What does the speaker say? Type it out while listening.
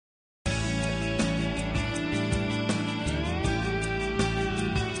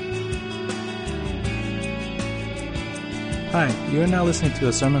Hi, you are now listening to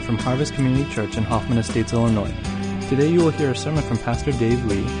a sermon from Harvest Community Church in Hoffman Estates, Illinois. Today you will hear a sermon from Pastor Dave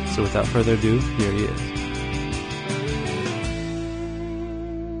Lee, so without further ado, here he is.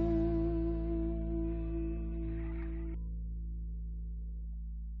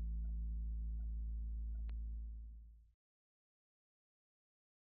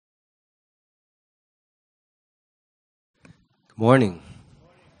 Good morning.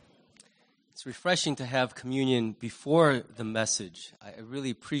 It's refreshing to have communion before the message. I really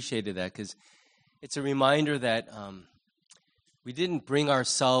appreciated that because it's a reminder that we didn't bring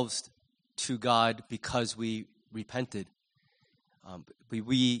ourselves to God because we repented.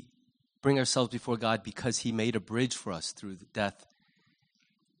 We bring ourselves before God because He made a bridge for us through the death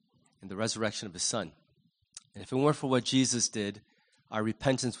and the resurrection of His Son. And if it weren't for what Jesus did, our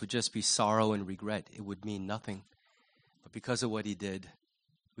repentance would just be sorrow and regret. It would mean nothing. But because of what He did,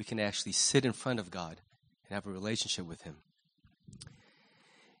 we can actually sit in front of God and have a relationship with Him.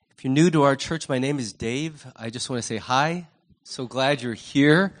 If you're new to our church, my name is Dave. I just want to say hi. So glad you're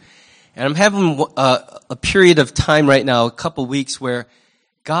here. And I'm having a period of time right now, a couple weeks, where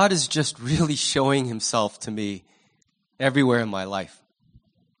God is just really showing Himself to me everywhere in my life.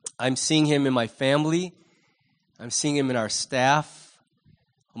 I'm seeing Him in my family. I'm seeing Him in our staff,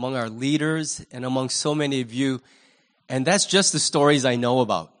 among our leaders, and among so many of you. And that's just the stories I know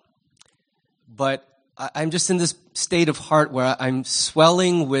about. But I'm just in this state of heart where I'm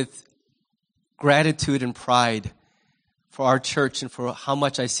swelling with gratitude and pride for our church and for how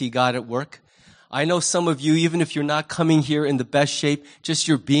much I see God at work. I know some of you, even if you're not coming here in the best shape, just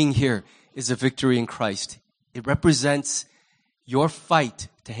your being here is a victory in Christ. It represents your fight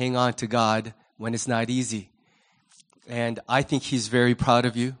to hang on to God when it's not easy. And I think He's very proud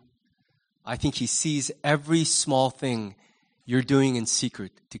of you. I think He sees every small thing you're doing in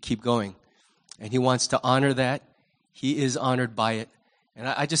secret to keep going. And He wants to honor that. He is honored by it. And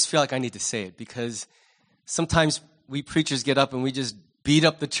I just feel like I need to say it because sometimes we preachers get up and we just beat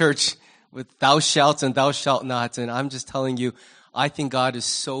up the church with thou shalt and thou shalt nots. And I'm just telling you, I think God is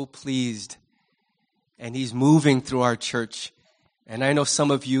so pleased and He's moving through our church. And I know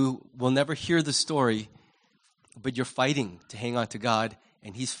some of you will never hear the story, but you're fighting to hang on to God.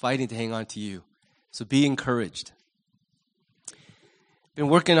 And He's fighting to hang on to you. So be encouraged. Been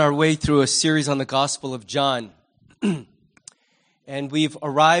working our way through a series on the Gospel of John. And we've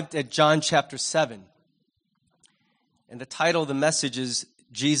arrived at John chapter 7. And the title of the message is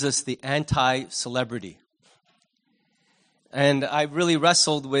Jesus, the Anticelebrity. And I really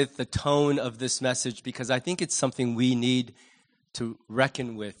wrestled with the tone of this message because I think it's something we need to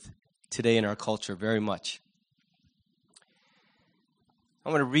reckon with today in our culture very much. I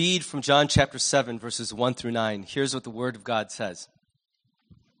want to read from John chapter 7, verses 1 through 9. Here's what the Word of God says.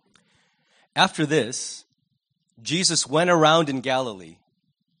 After this, Jesus went around in Galilee.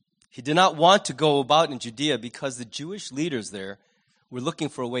 He did not want to go about in Judea because the Jewish leaders there were looking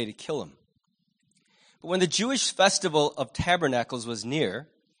for a way to kill Him. But when the Jewish festival of tabernacles was near,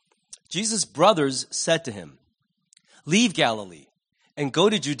 Jesus' brothers said to Him, "Leave Galilee and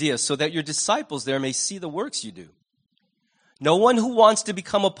go to Judea so that your disciples there may see the works you do. No one who wants to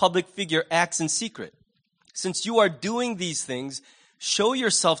become a public figure acts in secret. Since you are doing these things, show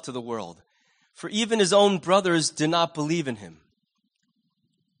yourself to the world. For even His own brothers did not believe in Him."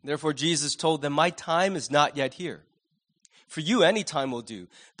 Therefore Jesus told them, "My time is not yet here. For you any time will do.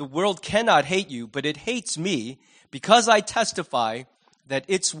 The world cannot hate you, but it hates me because I testify that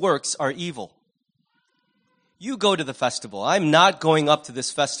its works are evil. You go to the festival. I'm not going up to this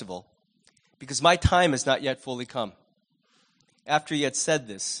festival because my time has not yet fully come." After He had said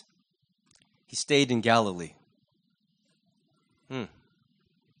this, He stayed in Galilee.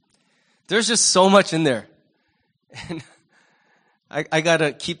 There's just so much in there. And I got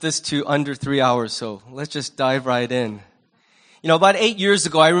to keep this to under 3 hours, so let's just dive right in. You know, about 8 years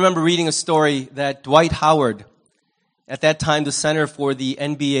ago, I remember reading a story that Dwight Howard, at that time the center for the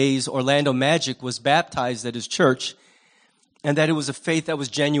NBA's Orlando Magic, was baptized at his church, and that it was a faith that was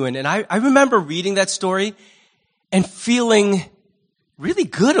genuine. And I remember reading that story and feeling really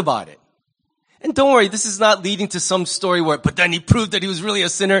good about it. And don't worry, this is not leading to some story where, but then he proved that he was really a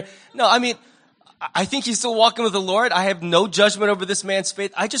sinner. No, I mean, I think he's still walking with the Lord. I have no judgment over this man's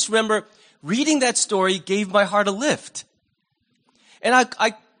faith. I just remember reading that story gave my heart a lift. And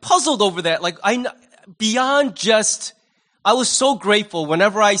I puzzled over that. Like, beyond just, I was so grateful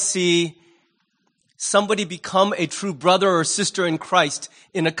whenever I see somebody become a true brother or sister in Christ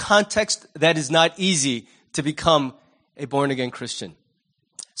in a context that is not easy to become a born-again Christian.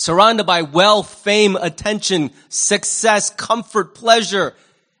 Surrounded by wealth, fame, attention, success, comfort, pleasure,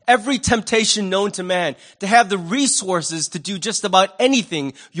 every temptation known to man, to have the resources to do just about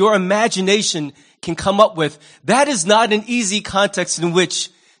anything your imagination can come up with. That is not an easy context in which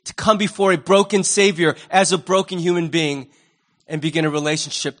to come before a broken Savior as a broken human being and begin a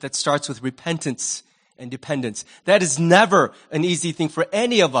relationship that starts with repentance and dependence. That is never an easy thing for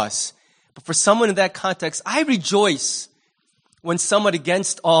any of us. But for someone in that context, I rejoice when someone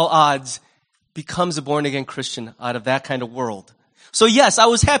against all odds becomes a born-again Christian out of that kind of world. So yes, I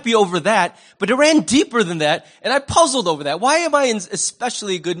was happy over that, but it ran deeper than that, and I puzzled over that. Why am I in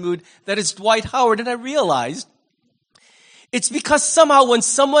especially a good mood that it's Dwight Howard? And I realized it's because somehow when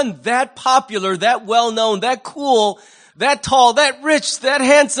someone that popular, that well-known, that cool, that tall, that rich, that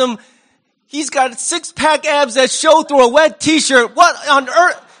handsome, he's got six-pack abs that show through a wet t-shirt. What on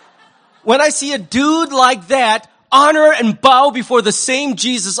earth? When I see a dude like that honor and bow before the same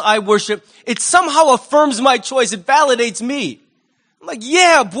Jesus I worship, it somehow affirms my choice. It validates me. I'm like,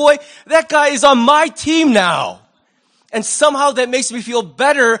 yeah, boy, that guy is on my team now. And somehow that makes me feel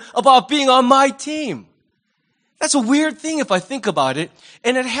better about being on my team. That's a weird thing if I think about it,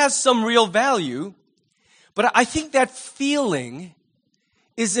 and it has some real value. But I think that feeling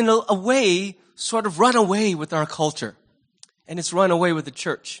is in a way sort of run away with our culture. And it's run away with the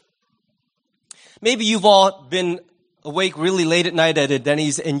church. Maybe you've all been awake really late at night at a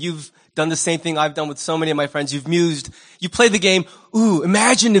Denny's and you've done the same thing I've done with so many of my friends. You've mused. You play the game, ooh,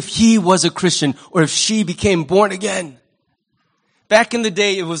 imagine if he was a Christian or if she became born again. Back in the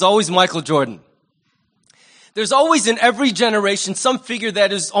day, it was always Michael Jordan. There's always in every generation some figure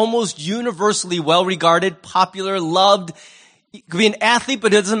that is almost universally well-regarded, popular, loved. You could be an athlete,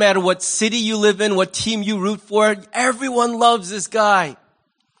 but it doesn't matter what city you live in, what team you root for. Everyone loves this guy.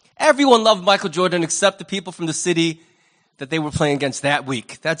 Everyone loved Michael Jordan except the people from the city that they were playing against that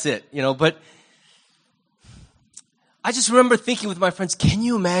week. That's it, but I just remember thinking with my friends, can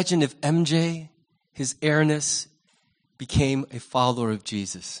you imagine if MJ, his airness, became a follower of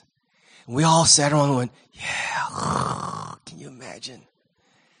Jesus? And we all sat around and went, yeah, can you imagine?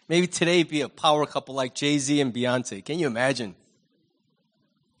 Maybe today it'd be a power couple like Jay-Z and Beyonce. Can you imagine?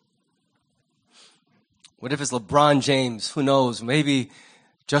 What if it's LeBron James? Who knows? Maybe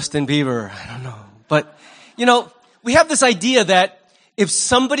Justin Bieber, I don't know. But, we have this idea that if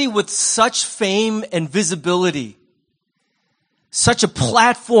somebody with such fame and visibility, such a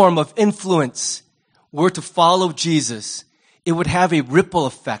platform of influence were to follow Jesus, it would have a ripple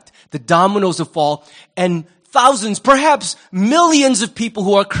effect. The dominoes would fall, and thousands, perhaps millions of people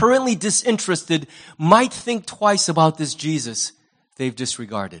who are currently disinterested might think twice about this Jesus they've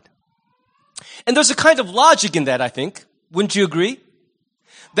disregarded. And there's a kind of logic in that, I think. Wouldn't you agree?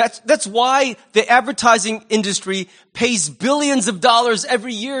 That's why the advertising industry pays billions of dollars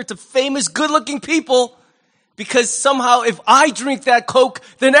every year to famous, good-looking people, because somehow if I drink that Coke,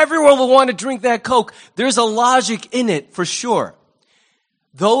 then everyone will want to drink that Coke. There's a logic in it, for sure.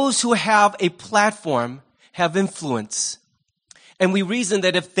 Those who have a platform have influence. And we reason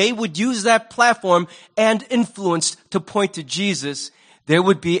that if they would use that platform and influence to point to Jesus, there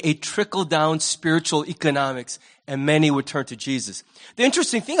would be a trickle-down spiritual economics, and many would turn to Jesus. The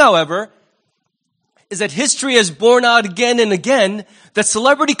interesting thing, however, is that history has borne out again and again that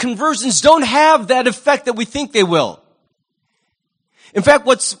celebrity conversions don't have that effect that we think they will. In fact,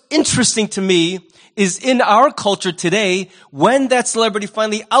 what's interesting to me is in our culture today, when that celebrity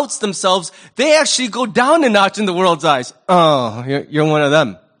finally outs themselves, they actually go down a notch in the world's eyes. Oh, you're one of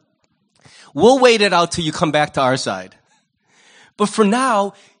them. We'll wait it out till you come back to our side. But for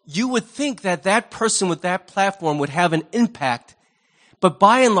now, you would think that that person with that platform would have an impact. But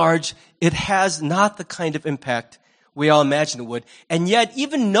by and large, it has not the kind of impact we all imagine it would. And yet,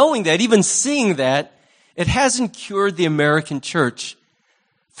 even knowing that, even seeing that, it hasn't cured the American church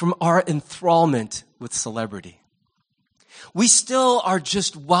from our enthrallment with celebrity. We still are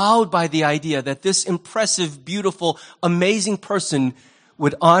just wowed by the idea that this impressive, beautiful, amazing person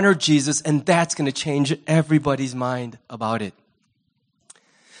would honor Jesus, and that's going to change everybody's mind about it.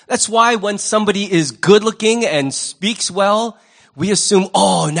 That's why when somebody is good looking and speaks well, we assume,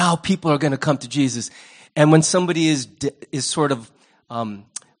 oh, now people are going to come to Jesus. And when somebody is sort of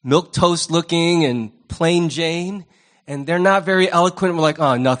milquetoast looking and plain Jane, and they're not very eloquent, we're like,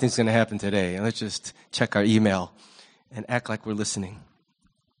 oh, nothing's going to happen today. Let's just check our email and act like we're listening.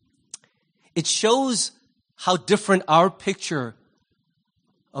 It shows how different our picture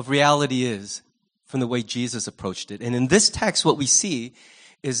of reality is from the way Jesus approached it. And in this text, what we see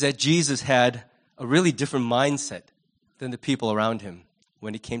is that Jesus had a really different mindset than the people around him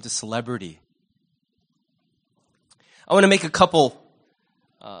when it came to celebrity. I want to make a couple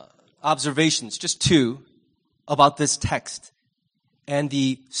observations, just two, about this text and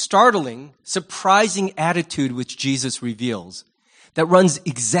the startling, surprising attitude which Jesus reveals that runs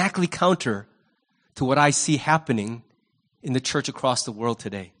exactly counter to what I see happening in the church across the world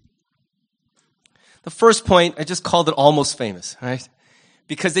today. The first point, I just called it almost famous, right?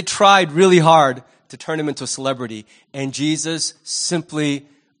 Because they tried really hard to turn him into a celebrity, and Jesus simply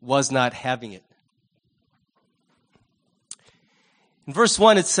was not having it. In verse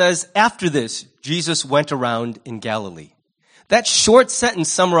 1, it says, after this, Jesus went around in Galilee. That short sentence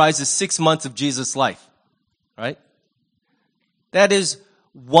summarizes 6 months of Jesus' life, right? That is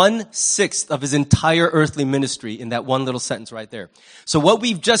 1/6 of his entire earthly ministry in that one little sentence right there. So what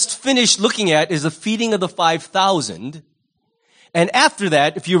we've just finished looking at is the feeding of the 5,000. And after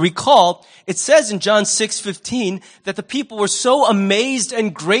that, if you recall, it says in John 6:15 that the people were so amazed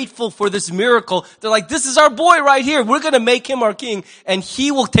and grateful for this miracle. They're like, this is our boy right here. We're going to make him our king, and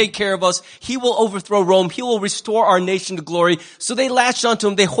he will take care of us. He will overthrow Rome. He will restore our nation to glory. So they latched onto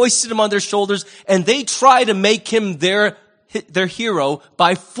him. They hoisted him on their shoulders, and they try to make him their hero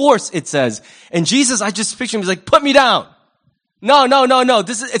by force, it says. And Jesus, I just picture him, he's like, put me down. No.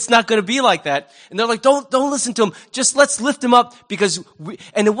 It's not going to be like that. And they're like, don't listen to him. Just let's lift him up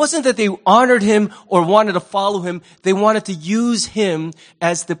and it wasn't that they honored him or wanted to follow him. They wanted to use him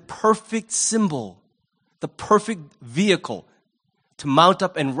as the perfect symbol, the perfect vehicle to mount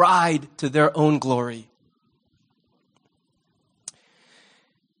up and ride to their own glory.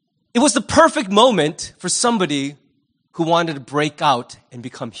 It was the perfect moment for somebody who wanted to break out and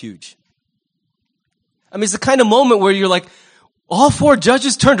become huge. I mean, it's the kind of moment where you're like, all 4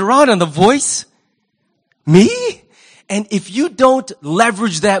 judges turned around on The Voice? Me? And if you don't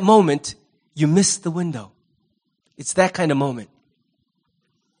leverage that moment, you miss the window. It's that kind of moment.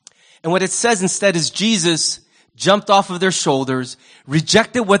 And what it says instead is Jesus jumped off of their shoulders,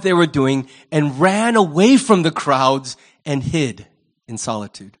 rejected what they were doing, and ran away from the crowds and hid in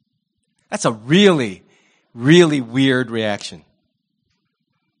solitude. That's a really weird reaction.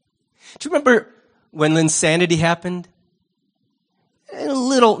 Do you remember when Linsanity happened? He's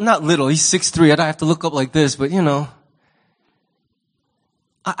 6'3". I have to look up like this, but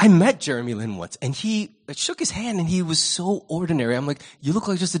I met Jeremy Lin once, and he shook his hand, and he was so ordinary. I'm like, you look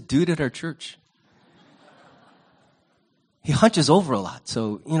like just a dude at our church. He hunches over a lot,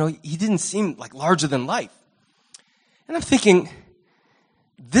 so, he didn't seem like larger than life. And I'm thinking,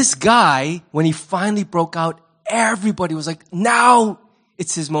 this guy, when he finally broke out, everybody was like, now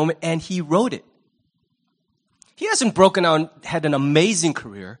it's his moment, and he wrote it. He hasn't broken out and had an amazing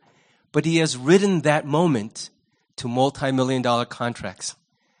career, but he has ridden that moment to multi-million-dollar contracts.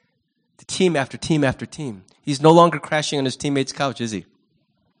 To team after team after team. He's no longer crashing on his teammate's couch, is he?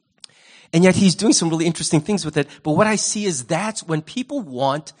 And yet he's doing some really interesting things with it. But what I see is that's when people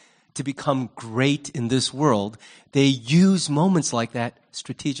want to become great in this world, they use moments like that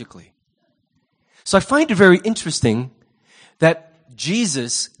strategically. So I find it very interesting that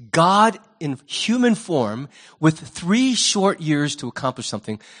Jesus, God in human form, with 3 short years to accomplish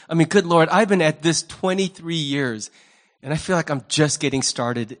something. I mean, good Lord, I've been at this 23 years, and I feel like I'm just getting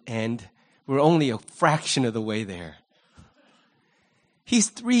started, and we're only a fraction of the way there. He's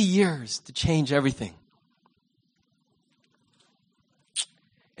 3 years to change everything.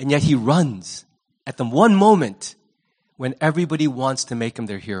 And yet he runs at the one moment when everybody wants to make him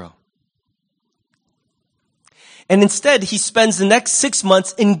their hero. And instead, he spends the next 6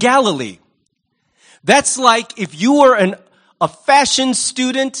 months in Galilee. That's like if you were a fashion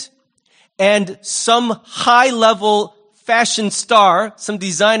student and some high-level fashion star, some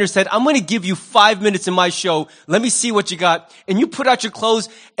designer said, I'm going to give you 5 minutes in my show. Let me see what you got. And you put out your clothes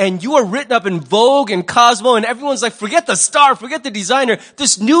and you are written up in Vogue and Cosmo and everyone's like, forget the star, forget the designer.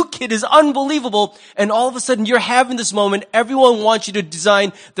 This new kid is unbelievable. And all of a sudden you're having this moment. Everyone wants you to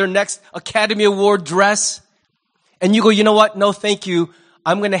design their next Academy Award dress. And you go, you know what? No, thank you.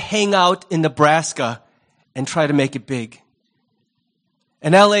 I'm going to hang out in Nebraska and try to make it big.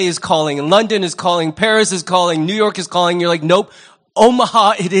 And LA is calling, and London is calling, Paris is calling, New York is calling. You're like, nope,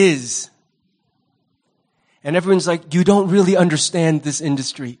 Omaha it is. And everyone's like, you don't really understand this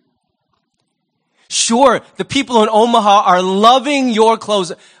industry. Sure, the people in Omaha are loving your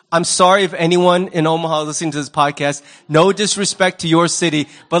clothes. I'm sorry if anyone in Omaha listening to this podcast, no disrespect to your city,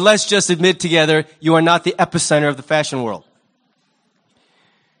 but let's just admit together, you are not the epicenter of the fashion world.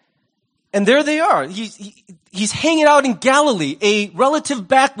 And there they are. He's hanging out in Galilee, a relative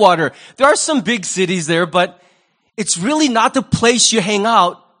backwater. There are some big cities there, but it's really not the place you hang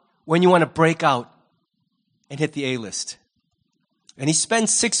out when you want to break out and hit the A-list. And he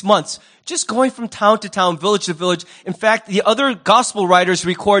spends 6 months just going from town to town, village to village. In fact, the other gospel writers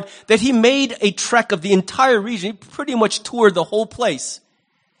record that he made a trek of the entire region. He pretty much toured the whole place.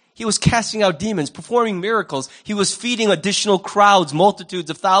 He was casting out demons, performing miracles. He was feeding additional crowds, multitudes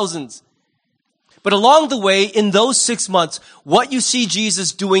of thousands. But along the way, in those 6 months, what you see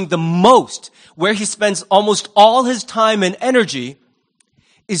Jesus doing the most, where he spends almost all his time and energy,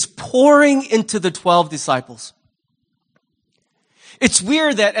 is pouring into the 12 disciples. It's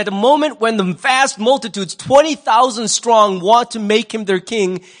weird that at a moment when the vast multitudes, 20,000 strong, want to make him their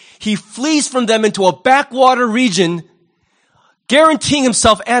king, he flees from them into a backwater region, guaranteeing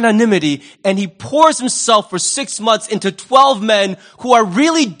himself anonymity, and he pours himself for 6 months into 12 men who are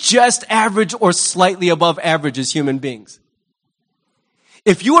really just average or slightly above average as human beings.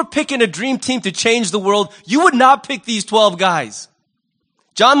 If you were picking a dream team to change the world, you would not pick these 12 guys.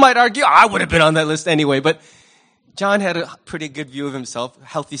 John might argue, I would have been on that list anyway, but John had a pretty good view of himself,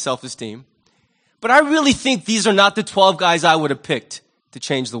 healthy self-esteem. But I really think these are not the 12 guys I would have picked to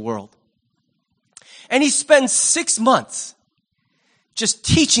change the world. And he spends 6 months just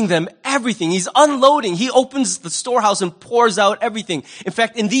teaching them everything. He's unloading. He opens the storehouse and pours out everything. In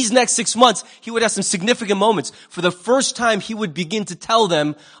fact, in these next 6 months, he would have some significant moments. For the first time, he would begin to tell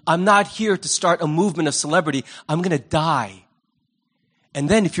them, I'm not here to start a movement of celebrity. I'm going to die. And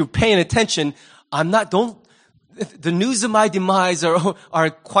then if you're paying attention, the news of my demise are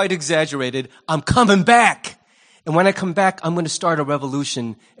quite exaggerated. I'm coming back. And when I come back, I'm going to start a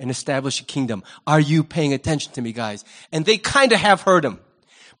revolution and establish a kingdom. Are you paying attention to me, guys? And they kind of have heard him.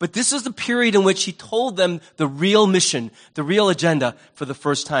 But this is the period in which he told them the real mission, the real agenda for the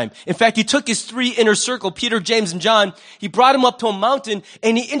first time. In fact, he took his 3 inner circle, Peter, James, and John. He brought them up to a mountain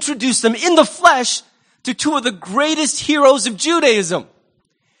and he introduced them in the flesh to 2 of the greatest heroes of Judaism.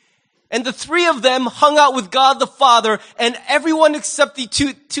 And the 3 of them hung out with God the Father, and everyone except the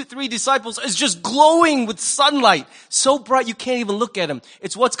 3 disciples is just glowing with sunlight. So bright you can't even look at them.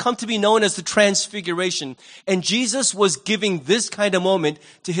 It's what's come to be known as the Transfiguration. And Jesus was giving this kind of moment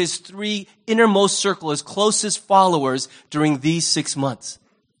to his 3 innermost circle, his closest followers during these 6 months.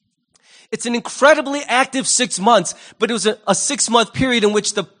 It's an incredibly active 6 months, but it was a 6-month period in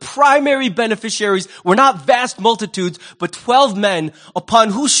which the primary beneficiaries were not vast multitudes, but 12 men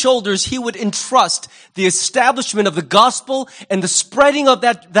upon whose shoulders he would entrust the establishment of the gospel and the spreading of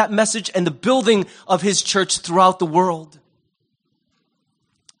that message and the building of his church throughout the world.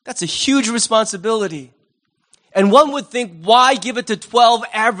 That's a huge responsibility. And one would think, why give it to 12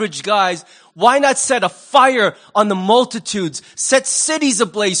 average guys? Why not set a fire on the multitudes, set cities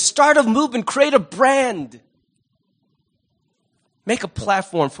ablaze, start a movement, create a brand? Make a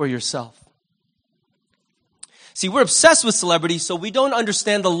platform for yourself. See, we're obsessed with celebrity, so we don't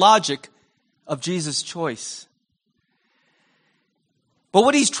understand the logic of Jesus' choice. But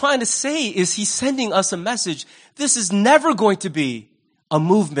what he's trying to say is he's sending us a message. This is never going to be a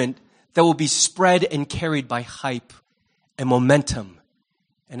movement that will be spread and carried by hype and momentum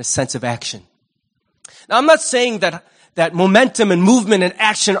and a sense of action. Now, I'm not saying that momentum and movement and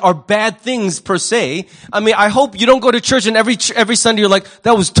action are bad things per se. I mean, I hope you don't go to church and every Sunday you're like,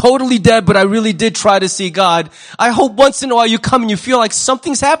 that was totally dead, but I really did try to see God. I hope once in a while you come and you feel like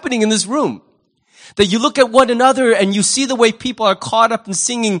something's happening in this room. That you look at one another and you see the way people are caught up in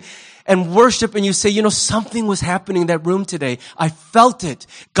singing and worship, and you say, something was happening in that room today. I felt it.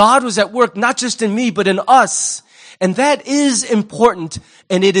 God was at work, not just in me, but in us. And that is important,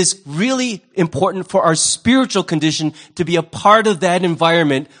 and it is really important for our spiritual condition to be a part of that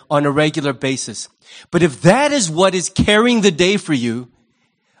environment on a regular basis. But if that is what is carrying the day for you,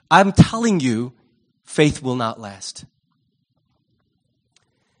 I'm telling you, faith will not last.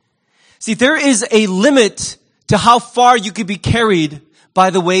 See, there is a limit to how far you could be carried by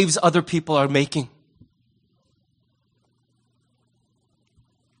the waves other people are making.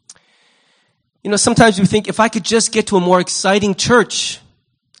 Sometimes we think, if I could just get to a more exciting church.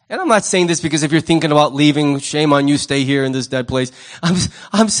 And I'm not saying this because if you're thinking about leaving, shame on you, stay here in this dead place.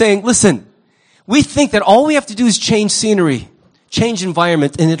 I'm saying, listen, we think that all we have to do is change scenery, change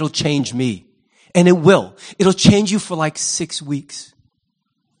environment, and it'll change me. And it will. It'll change you for like 6 weeks.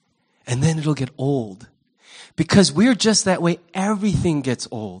 And then it'll get old. Because we're just that way. Everything gets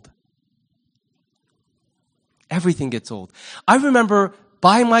old. Everything gets old. I remember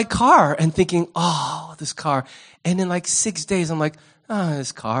buying my car and thinking, oh, this car. And in like 6 days, I'm like,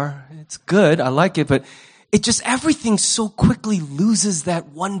 this car, it's good. I like it. But everything so quickly loses that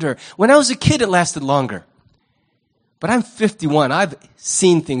wonder. When I was a kid, it lasted longer. But I'm 51. I've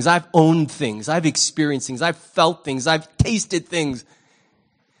seen things. I've owned things. I've experienced things. I've felt things. I've tasted things.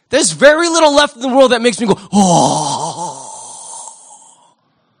 There's very little left in the world that makes me go, oh.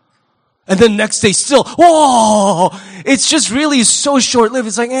 And then next day still, whoa! It's just really so short-lived.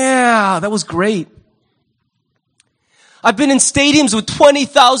 It's like, yeah, that was great. I've been in stadiums with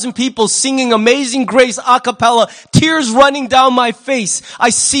 20,000 people singing Amazing Grace a cappella, tears running down my face. I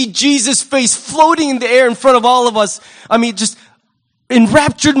see Jesus' face floating in the air in front of all of us. I mean, just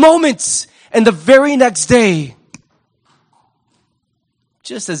enraptured moments. And the very next day,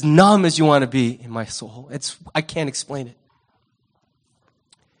 just as numb as you want to be in my soul. I can't explain it.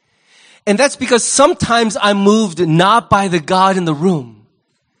 And that's because sometimes I'm moved not by the God in the room,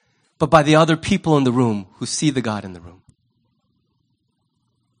 but by the other people in the room who see the God in the room.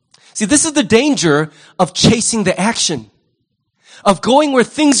 See, this is the danger of chasing the action, of going where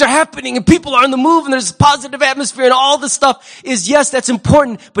things are happening and people are on the move and there's a positive atmosphere and all this stuff is, yes, that's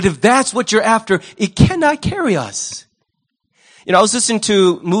important, but if that's what you're after, it cannot carry us. You know, I was listening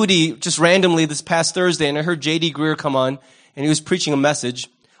to Moody just randomly this past Thursday, and I heard J.D. Greer come on, and he was preaching a message.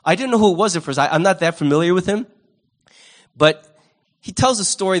 I didn't know who it was at first. I'm not that familiar with him. But he tells a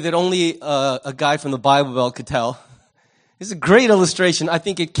story that only a guy from the Bible Belt could tell. It's a great illustration. I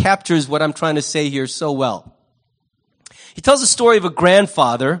think it captures what I'm trying to say here so well. He tells a story of a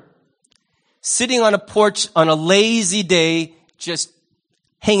grandfather sitting on a porch on a lazy day, just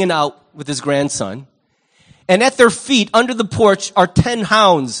hanging out with his grandson. And at their feet, under the porch, are 10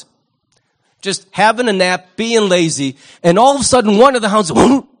 hounds, just having a nap, being lazy. And all of a sudden, one of the hounds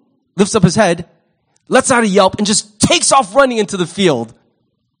lifts up his head, lets out a yelp, and just takes off running into the field.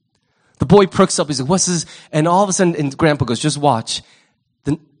 The boy perks up. He's like, what's this? And all of a sudden, and Grandpa goes, just watch.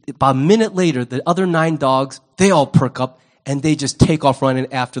 Then, about a minute later, the other 9 dogs, they all perk up, and they just take off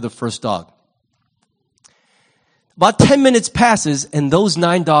running after the first dog. About 10 minutes passes, and those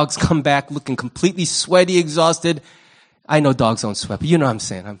 9 dogs come back looking completely sweaty, exhausted. I know dogs don't sweat, but you know what I'm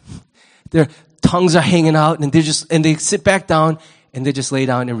saying. Their tongues are hanging out, and they sit back down, and they just lay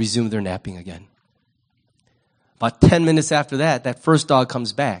down and resume their napping again. About 10 minutes after that, that first dog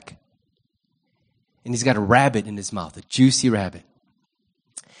comes back. And he's got a rabbit in his mouth, a juicy rabbit.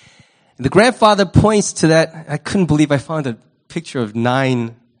 And the grandfather points to that. I couldn't believe I found a picture of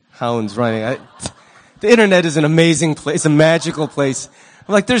 9 hounds running. The internet is an amazing place. It's a magical place.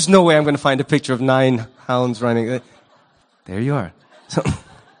 I'm like, there's no way I'm going to find a picture of 9 hounds running. There you are.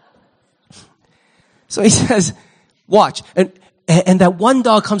 So he says, watch. And that one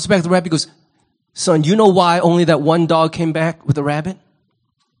dog comes back. The rabbit goes, son, you know why only that one dog came back with the rabbit?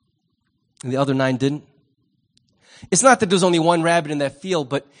 And the other 9 didn't? It's not that there's only one rabbit in that field,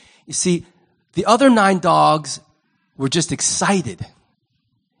 but you see, the other 9 dogs were just excited.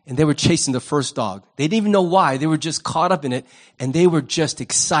 And they were chasing the first dog. They didn't even know why. They were just caught up in it, and they were just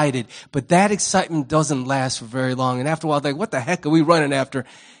excited. But that excitement doesn't last for very long. And after a while, they're like, what the heck are we running after?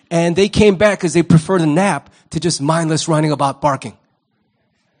 And they came back because they preferred a nap to just mindless running about barking.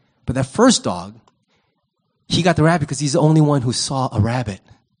 But that first dog, he got the rabbit because he's the only one who saw a rabbit.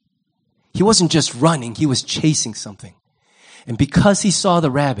 He wasn't just running, he was chasing something. And because he saw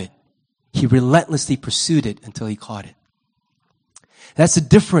the rabbit, he relentlessly pursued it until he caught it. That's the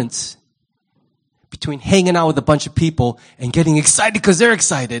difference between hanging out with a bunch of people and getting excited because they're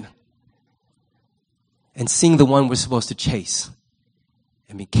excited and seeing the one we're supposed to chase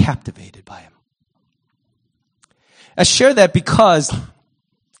and be captivated by him. I share that because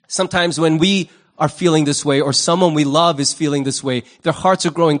sometimes when we are feeling this way or someone we love is feeling this way, their hearts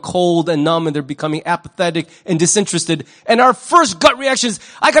are growing cold and numb and they're becoming apathetic and disinterested. And our first gut reaction is,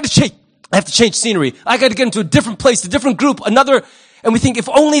 I have to change scenery. I got to get into a different place, a different group, and we think if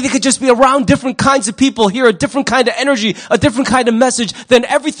only they could just be around different kinds of people, hear a different kind of energy, a different kind of message, then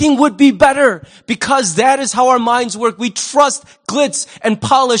everything would be better. Because that is how our minds work. We trust glitz and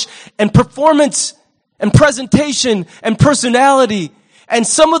polish and performance and presentation and personality. And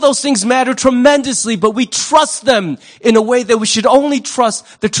some of those things matter tremendously, but we trust them in a way that we should only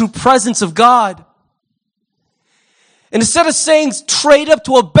trust the true presence of God. And instead of saying trade up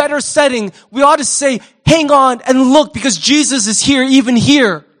to a better setting, we ought to say, hang on and look because Jesus is here, even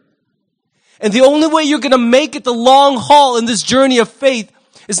here. And the only way you're going to make it the long haul in this journey of faith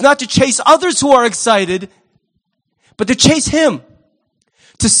is not to chase others who are excited, but to chase Him.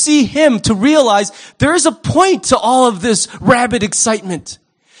 To see Him, to realize there is a point to all of this rabid excitement.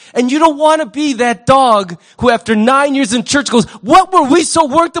 And you don't want to be that dog who after 9 years in church goes, what were we so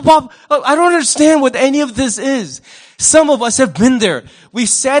worked about? I don't understand what any of this is. Some of us have been there. We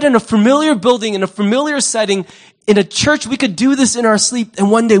sat in a familiar building, in a familiar setting, in a church. We could do this in our sleep.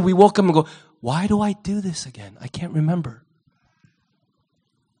 And one day we woke up and go, why do I do this again? I can't remember.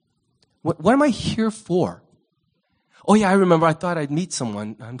 What am I here for? Oh yeah, I remember. I thought I'd meet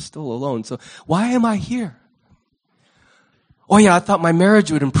someone. I'm still alone. So why am I here? Oh yeah, I thought my marriage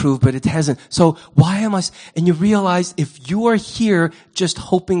would improve, but it hasn't. So why am I? And you realize if you are here just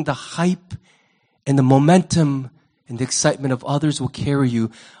hoping the hype and the momentum and the excitement of others will carry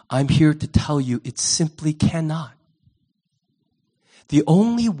you, I'm here to tell you it simply cannot. The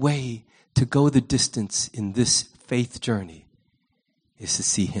only way to go the distance in this faith journey is to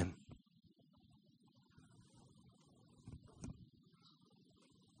see Him.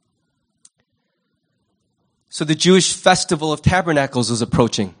 So the Jewish festival of tabernacles was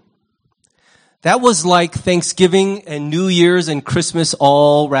approaching. That was like Thanksgiving and New Year's and Christmas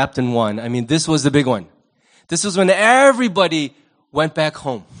all wrapped in one. I mean, this was the big one. This was when everybody went back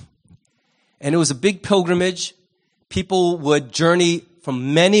home. And it was a big pilgrimage. People would journey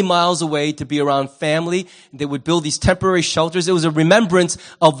from many miles away to be around family. They would build these temporary shelters. It was a remembrance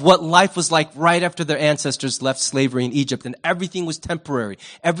of what life was like right after their ancestors left slavery in Egypt. And everything was temporary.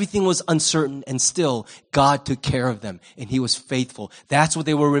 Everything was uncertain. And still, God took care of them. And He was faithful. That's what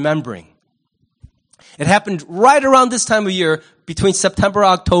they were remembering. It happened right around this time of year, between September,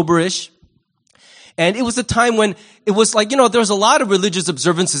 October-ish. And it was a time when it was like, there was a lot of religious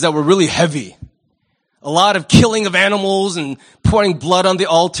observances that were really heavy. A lot of killing of animals and pouring blood on the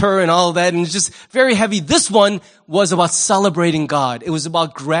altar and all of that. And it's just very heavy. This one was about celebrating God. It was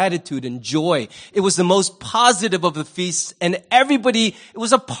about gratitude and joy. It was the most positive of the feasts. And it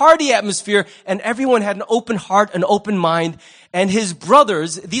was a party atmosphere. And everyone had an open heart, an open mind. And His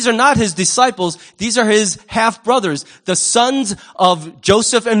brothers, these are not His disciples. These are His half-brothers, the sons of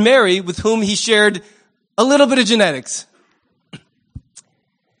Joseph and Mary, with whom He shared a little bit of genetics.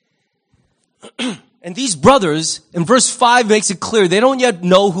 And these brothers, in verse 5 makes it clear, they don't yet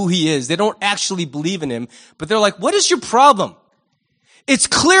know who He is. They don't actually believe in Him. But they're like, what is your problem? It's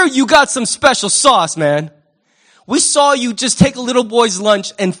clear you got some special sauce, man. We saw you just take a little boy's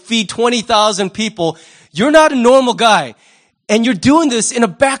lunch and feed 20,000 people. You're not a normal guy. And you're doing this in a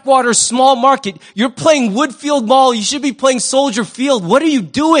backwater small market. You're playing Woodfield Mall. You should be playing Soldier Field. What are you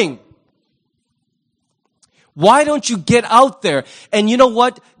doing? Why don't you get out there? And you know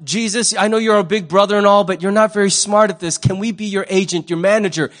what, Jesus, I know you're a big brother and all, but you're not very smart at this. Can we be your agent, your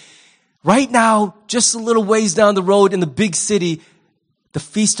manager? Right now, just a little ways down the road in the big city, the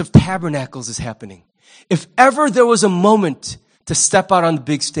Feast of Tabernacles is happening. If ever there was a moment to step out on the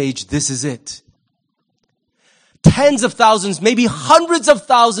big stage, this is it. Tens of thousands, maybe hundreds of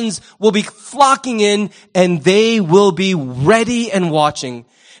thousands will be flocking in, and they will be ready and watching.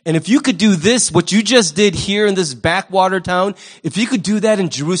 And if you could do this, what you just did here in this backwater town, if you could do that in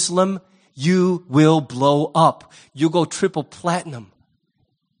Jerusalem, you will blow up. You'll go triple platinum.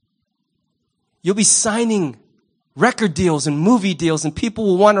 You'll be signing record deals and movie deals, and people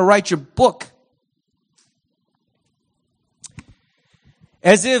will want to write your book.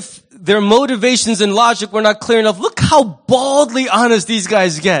 As if their motivations and logic were not clear enough. Look how baldly honest these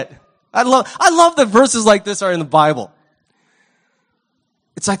guys get. I love that verses like this are in the Bible.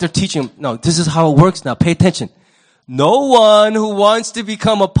 It's like they're teaching them, no, this is how it works now. Pay attention. No one who wants to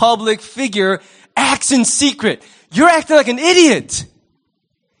become a public figure acts in secret. You're acting like an idiot.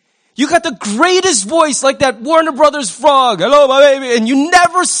 You got the greatest voice, like that Warner Brothers frog. Hello, my baby. And you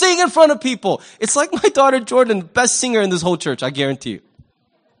never sing in front of people. It's like my daughter Jordan, the best singer in this whole church, I guarantee you.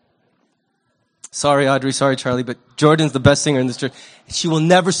 Sorry, Audrey. Sorry, Charlie. But Jordan's the best singer in this church. She will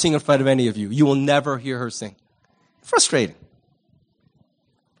never sing in front of any of you. You will never hear her sing. Frustrating.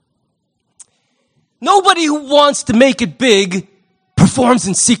 Nobody who wants to make it big performs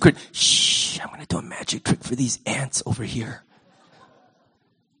in secret. Shh, I'm going to do a magic trick for these ants over here.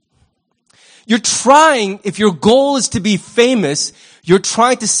 You're trying, if your goal is to be famous, you're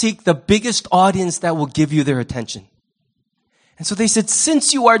trying to seek the biggest audience that will give you their attention. And so they said,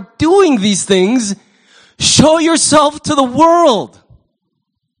 since you are doing these things, show yourself to the world.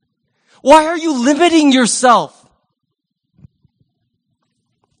 Why are you limiting yourself?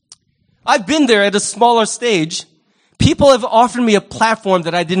 I've been there at a smaller stage. People have offered me a platform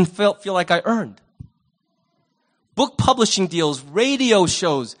that I didn't feel like I earned. Book publishing deals, radio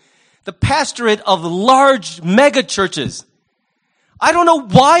shows, the pastorate of large mega churches. I don't know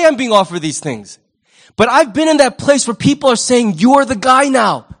why I'm being offered these things. But I've been in that place where people are saying, you're the guy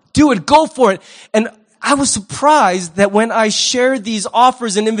now. Do it. Go for it. And I was surprised that when I shared these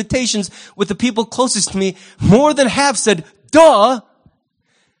offers and invitations with the people closest to me, more than half said, duh.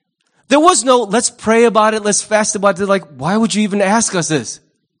 There was no, let's pray about it, let's fast about it. They're like, why would you even ask us this?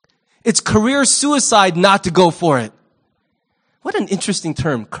 It's career suicide not to go for it. What an interesting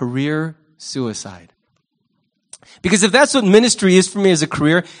term, career suicide. Because if that's what ministry is for me as a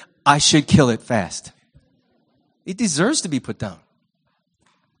career, I should kill it fast. It deserves to be put down.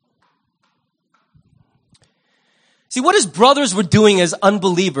 See, what his brothers were doing as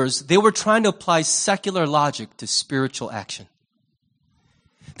unbelievers, they were trying to apply secular logic to spiritual action.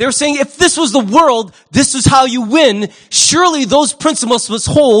 They were saying, if this was the world, this is how you win. Surely those principles must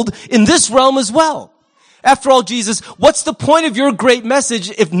hold in this realm as well. After all, Jesus, what's the point of your great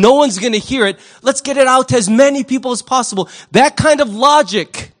message if no one's going to hear it? Let's get it out to as many people as possible. That kind of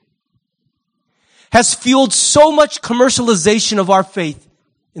logic has fueled so much commercialization of our faith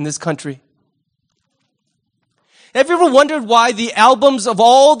in this country. Have you ever wondered why the albums of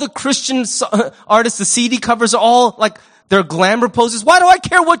all the Christian artists, the CD covers are all like their glamour poses? Why do I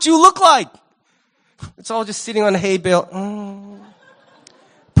care what you look like? It's all just sitting on a hay bale.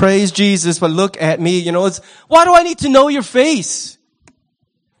 Praise Jesus, but look at me. Why do I need to know your face?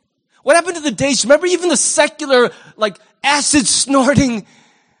 What happened to the days? Remember even the secular, acid snorting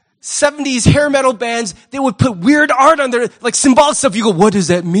 70s hair metal bands, they would put weird art on their, symbolic stuff. You go, what does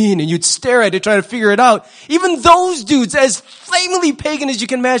that mean? And you'd stare at it, trying to figure it out. Even those dudes, as flamingly pagan as you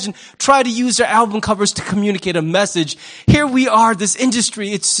can imagine, try to use their album covers to communicate a message. Here we are, this industry,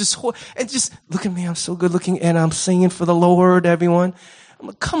 it's just, and just, look at me, I'm so good looking, and I'm singing for the Lord, everyone. I'm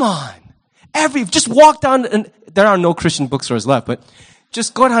like, come on. Just walk down, and there are no Christian bookstores left, but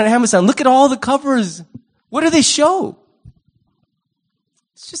just go down to Amazon, look at all the covers. What do they show?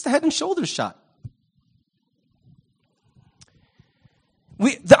 It's just a head and shoulders shot.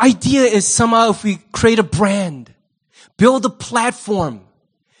 The idea is somehow if we create a brand, build a platform,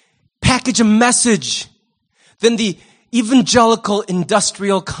 package a message, then the evangelical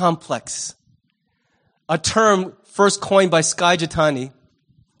industrial complex, a term first coined by Skye Jethani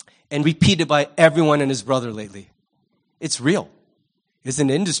and repeated by everyone and his brother lately. It's real. It's an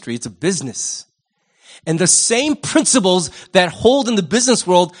industry. It's a business. And the same principles that hold in the business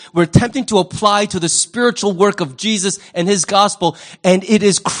world, we're attempting to apply to the spiritual work of Jesus and his gospel, and it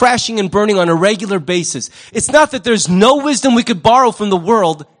is crashing and burning on a regular basis. It's not that there's no wisdom we could borrow from the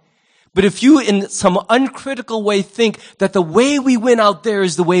world, but if you in some uncritical way think that the way we win out there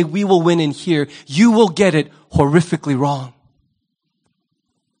is the way we will win in here, you will get it horrifically wrong.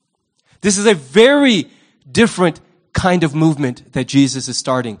 This is a very different kind of movement that Jesus is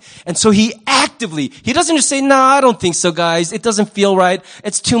starting. And so he doesn't just say, I don't think so, guys. It doesn't feel right.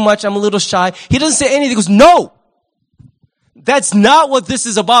 It's too much. I'm a little shy. He doesn't say anything. He goes, no, that's not what this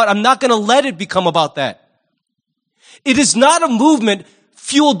is about. I'm not going to let it become about that. It is not a movement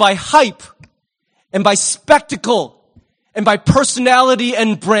fueled by hype and by spectacle and by personality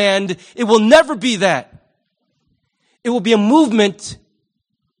and brand. It will never be that. It will be a movement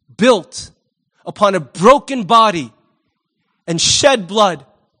built upon a broken body and shed blood.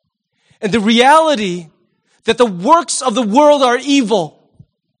 And the reality that the works of the world are evil.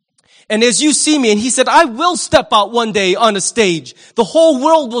 And as you see me, and he said, I will step out one day on a stage. The whole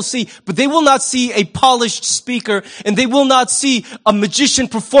world will see, but they will not see a polished speaker, and they will not see a magician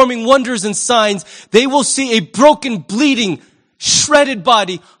performing wonders and signs. They will see a broken, bleeding, shredded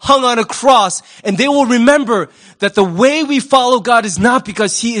body hung on a cross, and they will remember that the way we follow God is not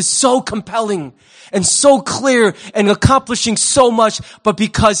because he is so compelling and so clear and accomplishing so much, but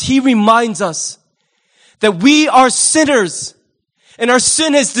because he reminds us that we are sinners and our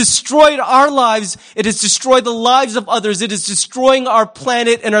sin has destroyed our lives. It has destroyed the lives of others. It is destroying our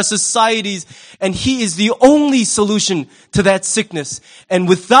planet and our societies, and he is the only solution to that sickness. And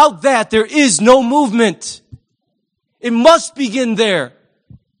without that, there is no movement. It must begin there.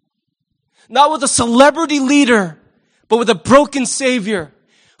 Not with a celebrity leader, but with a broken Savior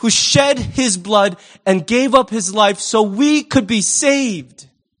who shed his blood and gave up his life so we could be saved.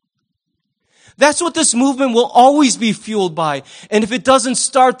 That's what this movement will always be fueled by. And if it doesn't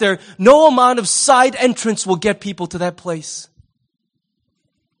start there, no amount of side entrance will get people to that place.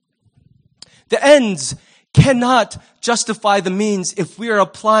 The ends cannot justify the means if we are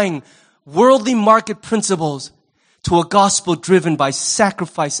applying worldly market principles to a gospel driven by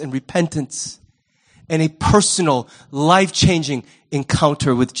sacrifice and repentance and a personal, life-changing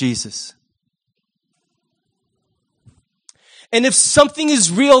encounter with Jesus. And if something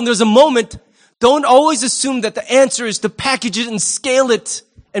is real and there's a moment, don't always assume that the answer is to package it and scale it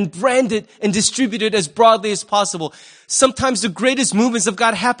and brand it and distribute it as broadly as possible. Sometimes the greatest movements of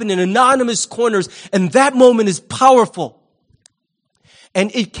God happen in anonymous corners, and that moment is powerful.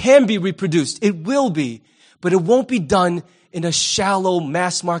 And it can be reproduced. It will be. But it won't be done in a shallow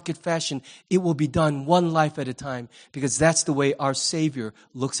mass market fashion. It will be done one life at a time, because that's the way our Savior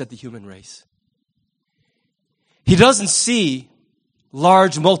looks at the human race. He doesn't see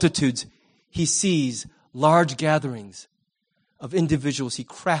large multitudes. He sees large gatherings of individuals he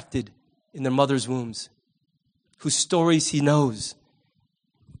crafted in their mother's wombs, whose stories he knows,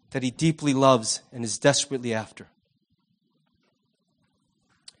 that he deeply loves and is desperately after.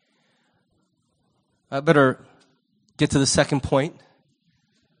 I better get to the second point.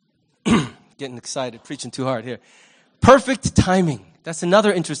 Getting excited, preaching too hard here. Perfect timing. That's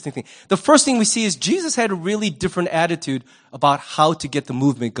another interesting thing. The first thing we see is Jesus had a really different attitude about how to get the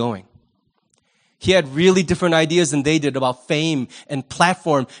movement going. He had really different ideas than they did about fame and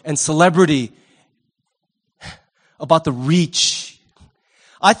platform and celebrity, about the reach.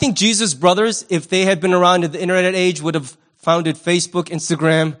 I think Jesus' brothers, if they had been around in the internet age, would have founded Facebook,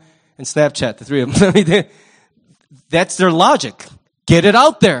 Instagram, and Snapchat, the three of them. I mean, that's their logic. Get it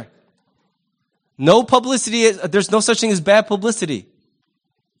out there. No publicity, there's no such thing as bad publicity.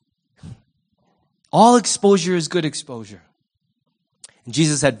 All exposure is good exposure. And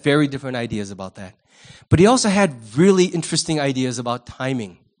Jesus had very different ideas about that. But he also had really interesting ideas about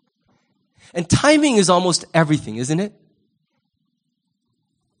timing. And timing is almost everything, isn't it?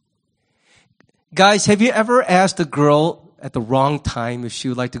 Guys, have you ever asked a girl at the wrong time if she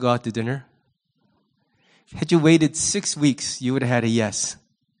would like to go out to dinner? Had you waited 6 weeks, you would have had a yes.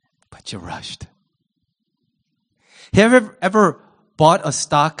 But you rushed. Have you ever bought a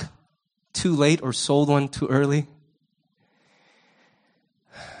stock too late or sold one too early?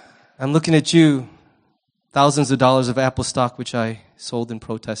 I'm looking at you, thousands of dollars of Apple stock, which I sold in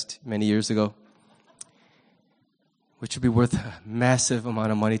protest many years ago, which would be worth a massive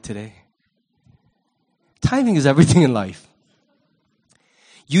amount of money today. Timing is everything in life.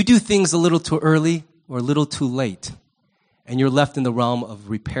 You do things a little too early or a little too late, and you're left in the realm of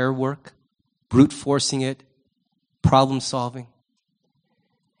repair work, brute forcing it, problem solving.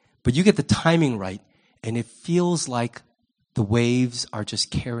 But you get the timing right, and it feels like the waves are just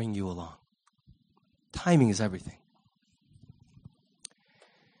carrying you along. Timing is everything.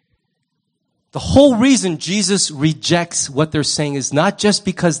 The whole reason Jesus rejects what they're saying is not just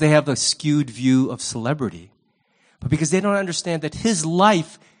because they have a skewed view of celebrity, but because they don't understand that his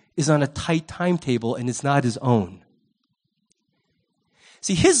life is on a tight timetable and it's not his own.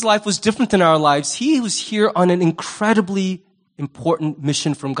 See, his life was different than our lives. He was here on an incredibly important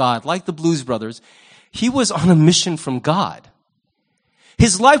mission from God. Like the Blues Brothers, he was on a mission from God.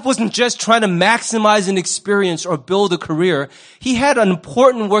 His life wasn't just trying to maximize an experience or build a career. He had an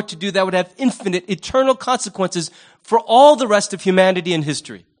important work to do that would have infinite, eternal consequences for all the rest of humanity and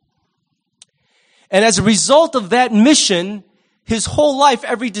history. And as a result of that mission, his whole life,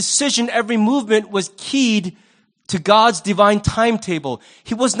 every decision, every movement was keyed to God's divine timetable.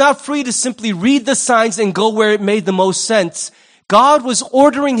 He was not free to simply read the signs and go where it made the most sense. God was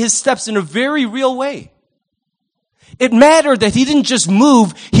ordering his steps in a very real way. It mattered that he didn't just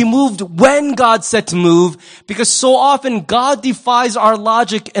move, he moved when God said to move, because so often God defies our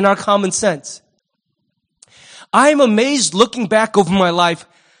logic and our common sense. I am amazed looking back over my life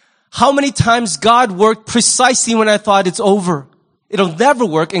how many times God worked precisely when I thought it's over. It'll never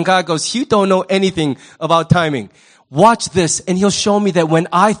work, and God goes, you don't know anything about timing. Watch this, and he'll show me that when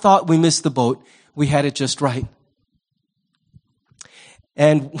I thought we missed the boat, we had it just right.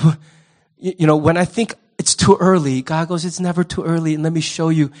 And, when I think it's too early, God goes, it's never too early, and let me show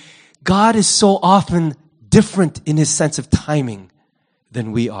you. God is so often different in his sense of timing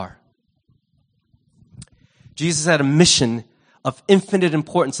than we are. Jesus had a mission of infinite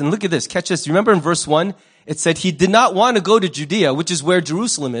importance. And look at this, catch this. You remember in verse 1? It said he did not want to go to Judea, which is where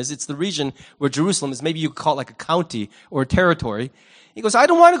Jerusalem is. It's the region where Jerusalem is. Maybe you could call it like a county or a territory. He goes, I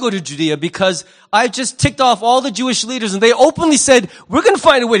don't want to go to Judea because I just ticked off all the Jewish leaders and they openly said, we're going to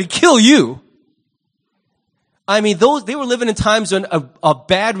find a way to kill you. I mean, they were living in times when a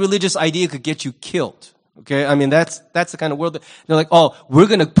bad religious idea could get you killed. Okay? I mean, that's the kind of world that they're like, oh, we're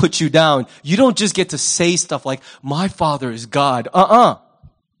going to put you down. You don't just get to say stuff like, my father is God.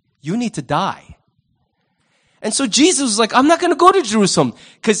 You need to die. And so Jesus was like, I'm not going to go to Jerusalem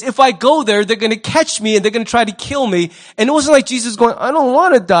because if I go there, they're going to catch me and they're going to try to kill me. And it wasn't like Jesus going, I don't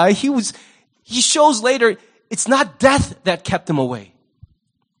want to die. He shows later, it's not death that kept him away.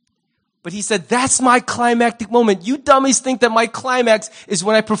 But he said, that's my climactic moment. You dummies think that my climax is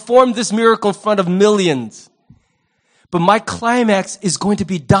when I perform this miracle in front of millions. But my climax is going to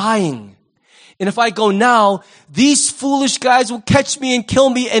be dying. And if I go now, these foolish guys will catch me and kill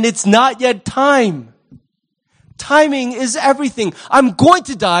me and it's not yet time. Timing is everything. I'm going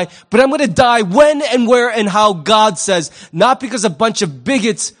to die, but I'm going to die when and where and how God says, not because a bunch of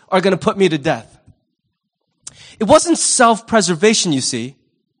bigots are going to put me to death. It wasn't self-preservation, you see,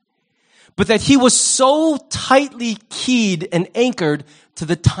 but that he was so tightly keyed and anchored to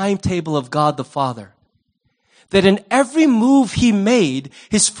the timetable of God the Father that in every move he made,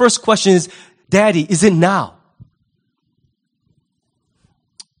 his first question is, Daddy, is it now?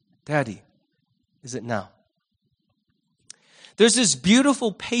 Daddy, is it now? There's this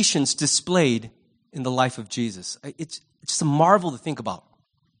beautiful patience displayed in the life of Jesus. It's just a marvel to think about.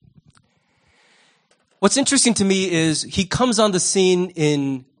 What's interesting to me is he comes on the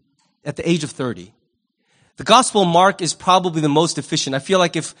scene at the age of 30. The Gospel of Mark is probably the most efficient. I feel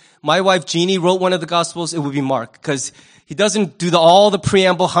like if my wife Jeannie wrote one of the Gospels, it would be Mark, because he doesn't do all the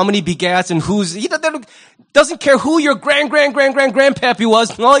preamble, how many begats and he doesn't care who your grandpappy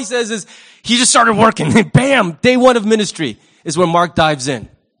was. All he says is he just started working. Bam! Day one of ministry is where Mark dives in.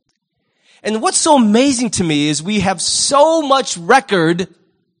 And what's so amazing to me is we have so much record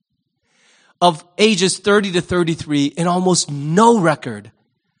of ages 30 to 33 and almost no record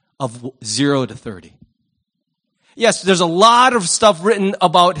of 0 to 30. Yes, there's a lot of stuff written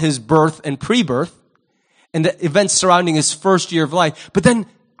about his birth and pre-birth and the events surrounding his first year of life, but then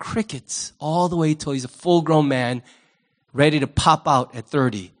crickets all the way till he's a full-grown man ready to pop out at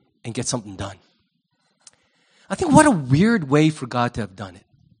 30 and get something done. I think what a weird way for God to have done it.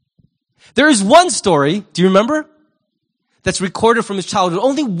 There is one story, do you remember? That's recorded from his childhood,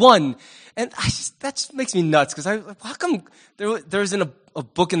 only one. And that makes me nuts, because how come there isn't a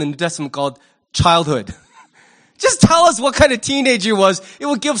book in the New Testament called Childhood? Just tell us what kind of teenager he was. It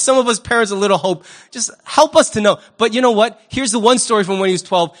will give some of us parents a little hope. Just help us to know. But you know what? Here's the one story from when he was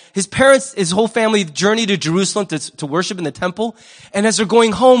 12. His parents, his whole family journeyed to Jerusalem to worship in the temple. And as they're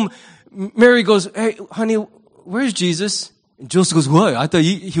going home, Mary goes, "Hey, honey, where's Jesus?" And Joseph goes, "What? I thought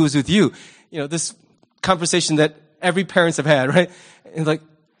he was with you." You know, this conversation that every parents have had, right?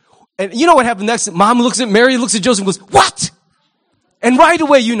 And you know what happened next? Mom looks at Mary, looks at Joseph and goes, "What?" And right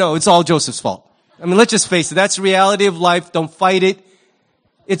away, you know, it's all Joseph's fault. I mean, let's just face it. That's the reality of life. Don't fight it.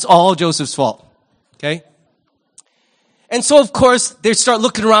 It's all Joseph's fault. Okay? And so, of course, they start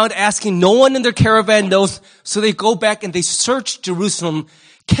looking around, asking. No one in their caravan knows. So they go back and they search Jerusalem.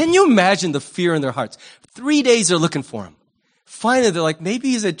 Can you imagine the fear in their hearts? 3 days they're looking for him. Finally, they're like,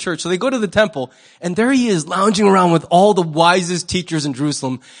 maybe he's at church. So they go to the temple, and there he is, lounging around with all the wisest teachers in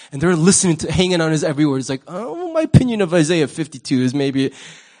Jerusalem, and they're listening to, hanging on his every word. It's like, oh, my opinion of Isaiah 52 is maybe,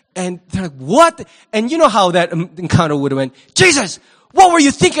 and they're like, what? And you know how that encounter would have went, Jesus, what were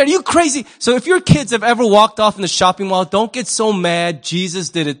you thinking? Are you crazy? So if your kids have ever walked off in the shopping mall, don't get so mad. Jesus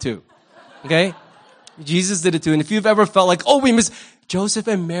did it too. Okay? Jesus did it too. And if you've ever felt like, oh, we missed, Joseph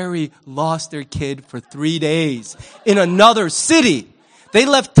and Mary lost their kid for 3 days in another city. They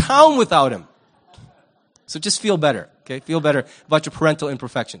left town without him. So just feel better, okay? Feel better about your parental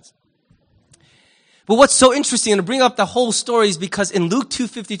imperfections. But what's so interesting, and to bring up the whole story, is because in Luke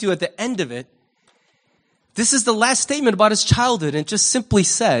 2:52, at the end of it, this is the last statement about his childhood, and it just simply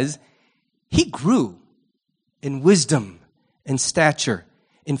says, he grew in wisdom and stature,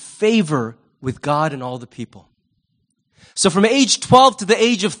 in favor with God and all the people. So from age 12 to the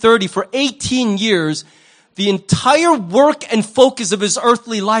age of 30, for 18 years, the entire work and focus of his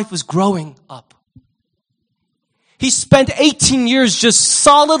earthly life was growing up. He spent 18 years just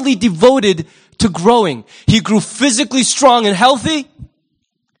solidly devoted to growing. He grew physically strong and healthy.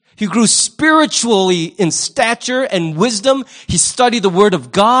 He grew spiritually in stature and wisdom. He studied the Word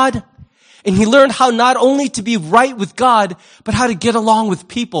of God. And he learned how not only to be right with God, but how to get along with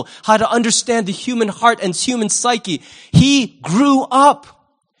people, how to understand the human heart and human psyche. He grew up.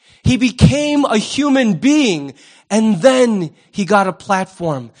 He became a human being. And then he got a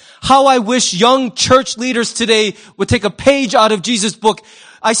platform. How I wish young church leaders today would take a page out of Jesus' book.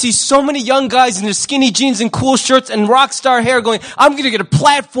 I see so many young guys in their skinny jeans and cool shirts and rock star hair going, I'm going to get a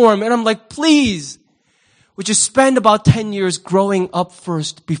platform. And I'm like, please, would you spend about 10 years growing up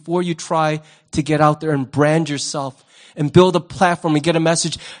first before you try to get out there and brand yourself and build a platform and get a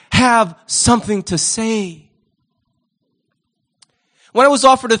message? Have something to say. When I was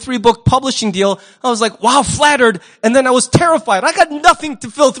offered a 3-book publishing deal, I was like, wow, flattered. And then I was terrified. I got nothing to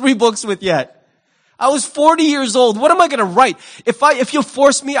fill 3 books with yet. I was 40 years old. What am I going to write? If you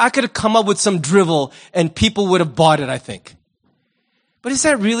forced me, I could have come up with some drivel and people would have bought it, I think. But is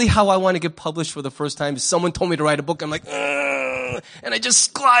that really how I want to get published for the first time? If someone told me to write a book, I'm like, ugh, and I just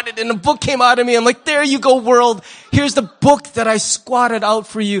squatted and a book came out of me. I'm like, there you go, world. Here's the book that I squatted out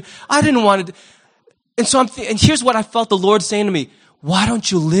for you. I didn't want it. And so and here's what I felt the Lord saying to me. Why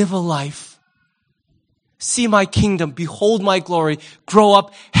don't you live a life? See my kingdom, behold my glory, grow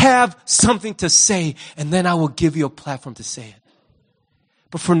up, have something to say, and then I will give you a platform to say it.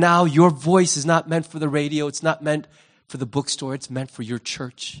 But for now, your voice is not meant for the radio. It's not meant for the bookstore. It's meant for your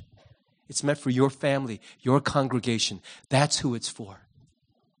church. It's meant for your family, your congregation. That's who it's for.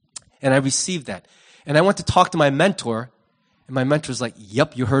 And I received that. And I went to talk to my mentor, and my mentor was like,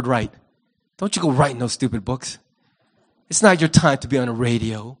 yep, you heard right. Don't you go writing those stupid books. It's not your time to be on a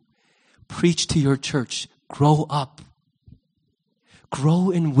radio. Preach to your church. Grow up. Grow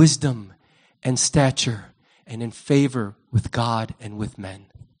in wisdom and stature and in favor with God and with men.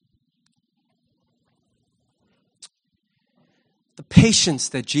 The patience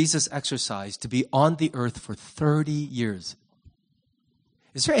that Jesus exercised to be on the earth for 30 years.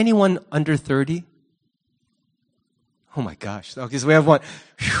 Is there anyone under 30? Oh my gosh. Okay, so we have one.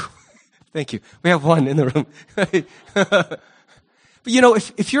 Whew. Thank you. We have one in the room. But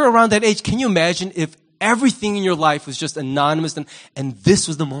if you're around that age, can you imagine if everything in your life was just anonymous and this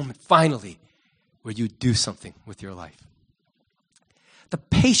was the moment, finally, where you do something with your life? The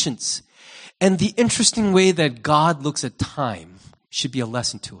patience and the interesting way that God looks at time should be a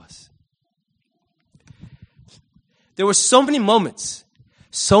lesson to us. There were so many moments,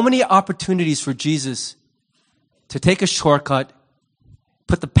 so many opportunities for Jesus to take a shortcut,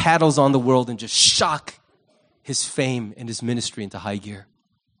 put the paddles on the world, and just shock his fame and his ministry into high gear.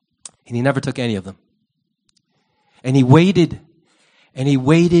 And he never took any of them. And he waited, and he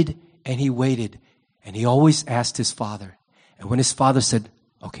waited, and he waited. And he always asked his father. And when his father said,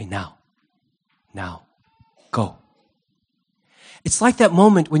 okay, now, go. It's like that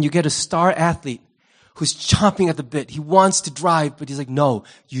moment when you get a star athlete who's chomping at the bit. He wants to drive, but he's like, no,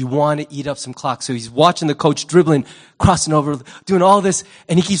 you want to eat up some clock. So he's watching the coach dribbling, crossing over, doing all this,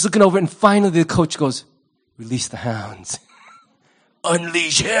 and he keeps looking over, and finally the coach goes, release the hounds.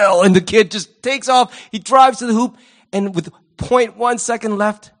 Unleash hell. And the kid just takes off. He drives to the hoop, and with 0.1 second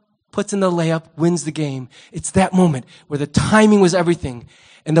left, puts in the layup, wins the game. It's that moment where the timing was everything,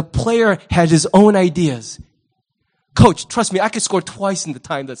 and the player had his own ideas. Coach, trust me, I could score twice in the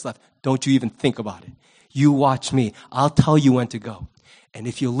time that's left. Don't you even think about it. You watch me. I'll tell you when to go. And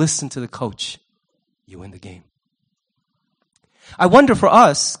if you listen to the coach, you win the game. I wonder for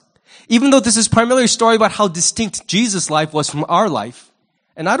us, even though this is primarily a story about how distinct Jesus' life was from our life,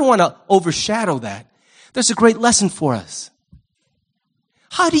 and I don't want to overshadow that, there's a great lesson for us.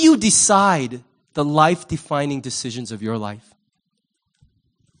 How do you decide the life-defining decisions of your life?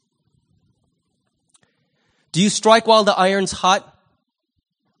 Do you strike while the iron's hot?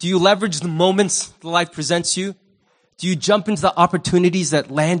 Do you leverage the moments that life presents you? Do you jump into the opportunities that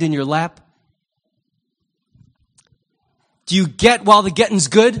land in your lap? Do you get while the getting's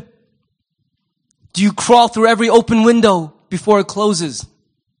good? Do you crawl through every open window before it closes?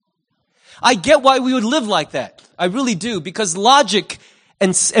 I get why we would live like that. I really do, because logic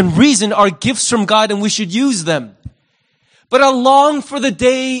and reason are gifts from God and we should use them. But I long for the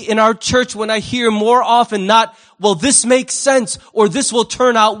day in our church when I hear more often not, well, this makes sense or this will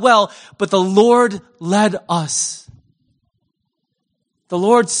turn out well, but the Lord led us. The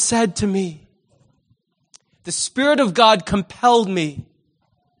Lord said to me, the Spirit of God compelled me.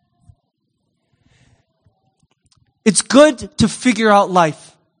 It's good to figure out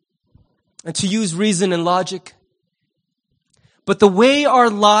life and to use reason and logic. But the way our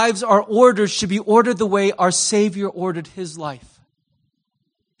lives are ordered should be ordered the way our Savior ordered his life.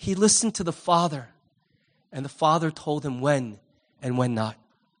 He listened to the Father, and the Father told him when and when not.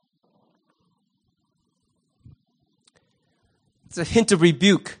 It's a hint of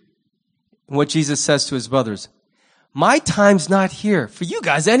rebuke in what Jesus says to his brothers. My time's not here. For you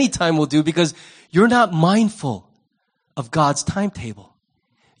guys, any time will do because you're not mindful of God's timetable.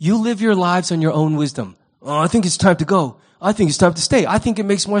 You live your lives on your own wisdom. Oh, I think it's time to go. I think it's time to stay. I think it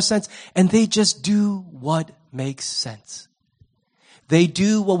makes more sense. And they just do what makes sense. They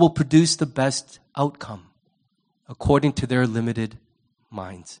do what will produce the best outcome according to their limited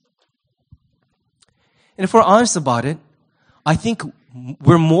minds. And if we're honest about it, I think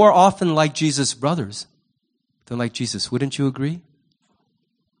we're more often like Jesus' brothers than like Jesus. Wouldn't you agree?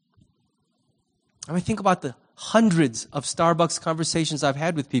 I mean, think about the hundreds of Starbucks conversations I've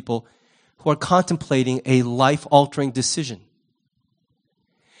had with people who are contemplating a life-altering decision.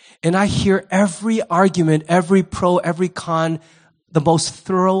 And I hear every argument, every pro, every con, the most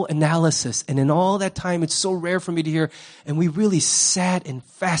thorough analysis. And in all that time, it's so rare for me to hear, and we really sat in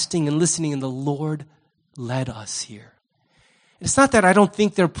fasting and listening, and the Lord led us here. It's not that I don't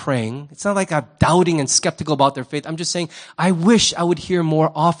think they're praying. It's not like I'm doubting and skeptical about their faith. I'm just saying, I wish I would hear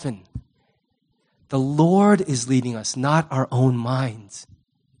more often. The Lord is leading us, not our own minds.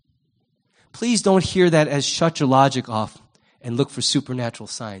 Please don't hear that as shut your logic off and look for supernatural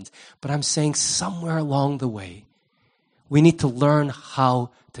signs. But I'm saying somewhere along the way, we need to learn how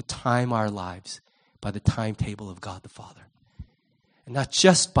to time our lives by the timetable of God the Father. And not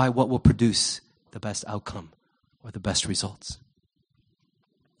just by what will produce the best outcome or the best results.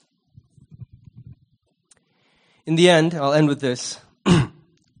 In the end, I'll end with this.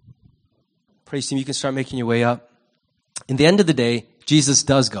 Praise team, you can start making your way up. In the end of the day, Jesus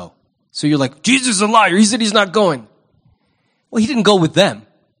does go. So you're like, Jesus is a liar. He said he's not going. Well, he didn't go with them.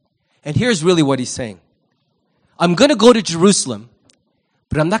 And here's really what he's saying. I'm going to go to Jerusalem,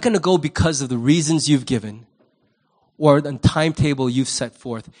 but I'm not going to go because of the reasons you've given or the timetable you've set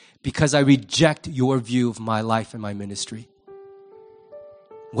forth, because I reject your view of my life and my ministry.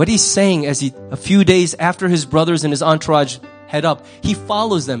 What he's saying as a few days after his brothers and his entourage head up, he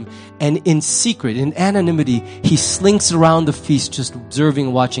follows them, and in secret, in anonymity, he slinks around the feast just observing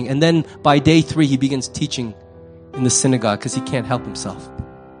and watching. And then by day 3, he begins teaching in the synagogue because he can't help himself.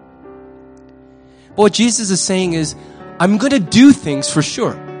 But what Jesus is saying is, I'm going to do things for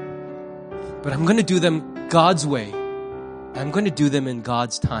sure, but I'm going to do them God's way. I'm going to do them in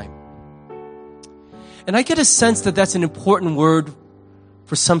God's time. And I get a sense that that's an important word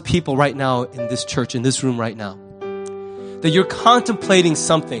for some people right now in this church, in this room right now. That you're contemplating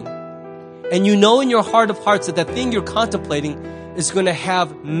something, and you know in your heart of hearts that that thing you're contemplating is going to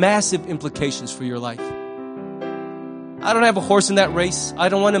have massive implications for your life. I don't have a horse in that race. I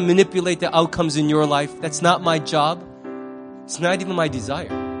don't want to manipulate the outcomes in your life. That's not my job. It's not even my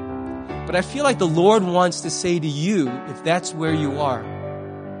desire. But I feel like the Lord wants to say to you, if that's where you are,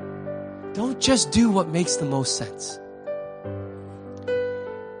 don't just do what makes the most sense.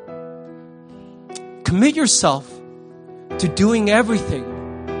 Commit yourself to doing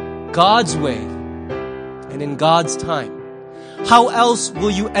everything God's way and in God's time. How else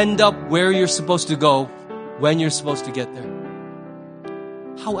will you end up where you're supposed to go when you're supposed to get there?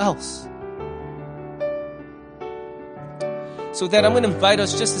 How else? So that I'm going to invite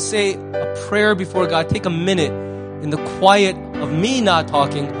us just to say a prayer before God. Take a minute in the quiet of me not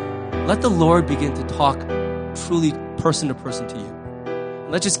talking. Let the Lord begin to talk truly person to person to you.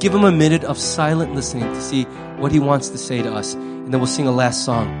 Let's just give him a minute of silent listening to see what he wants to say to us. And then we'll sing a last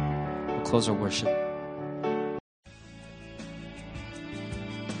song. We'll close our worship.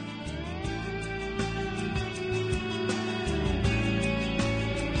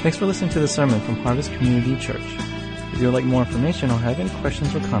 Thanks for listening to the sermon from Harvest Community Church. If you would like more information or have any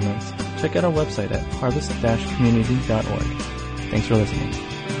questions or comments, check out our website at harvest-community.org. Thanks for listening.